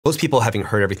Most people, having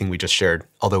heard everything we just shared,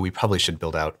 although we probably should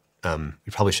build out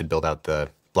the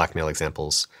blackmail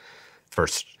examples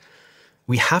first.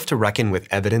 We have to reckon with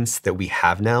evidence that we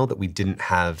have now that we didn't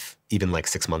have even like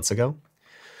 6 months ago,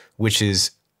 which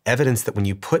is evidence that when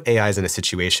you put AIs in a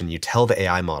situation, you tell the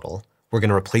AI model, we're going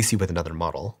to replace you with another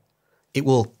model. It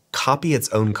will copy its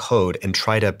own code and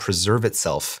try to preserve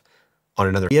itself on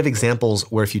another. We have examples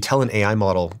where if you tell an AI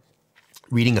model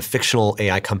reading a fictional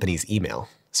AI company's email,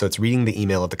 so it's reading the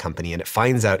email of the company and it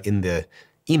finds out in the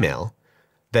email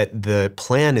that the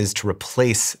plan is to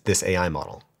replace this AI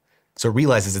model. So it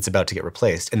realizes it's about to get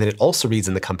replaced. And then it also reads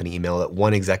in the company email that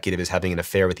one executive is having an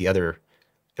affair with the other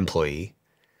employee.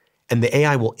 And the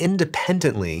AI will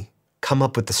independently come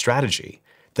up with the strategy.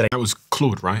 That was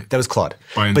Claude, right? That was Claude.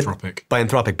 By Anthropic. By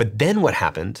Anthropic. But then what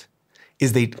happened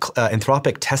is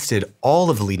Anthropic tested all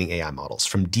of the leading AI models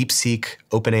from DeepSeek,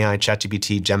 OpenAI,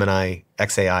 ChatGPT, Gemini,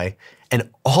 xAI, and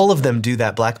all of them do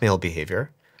that blackmail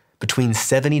behavior between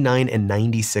 79 and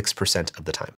 96% of the time.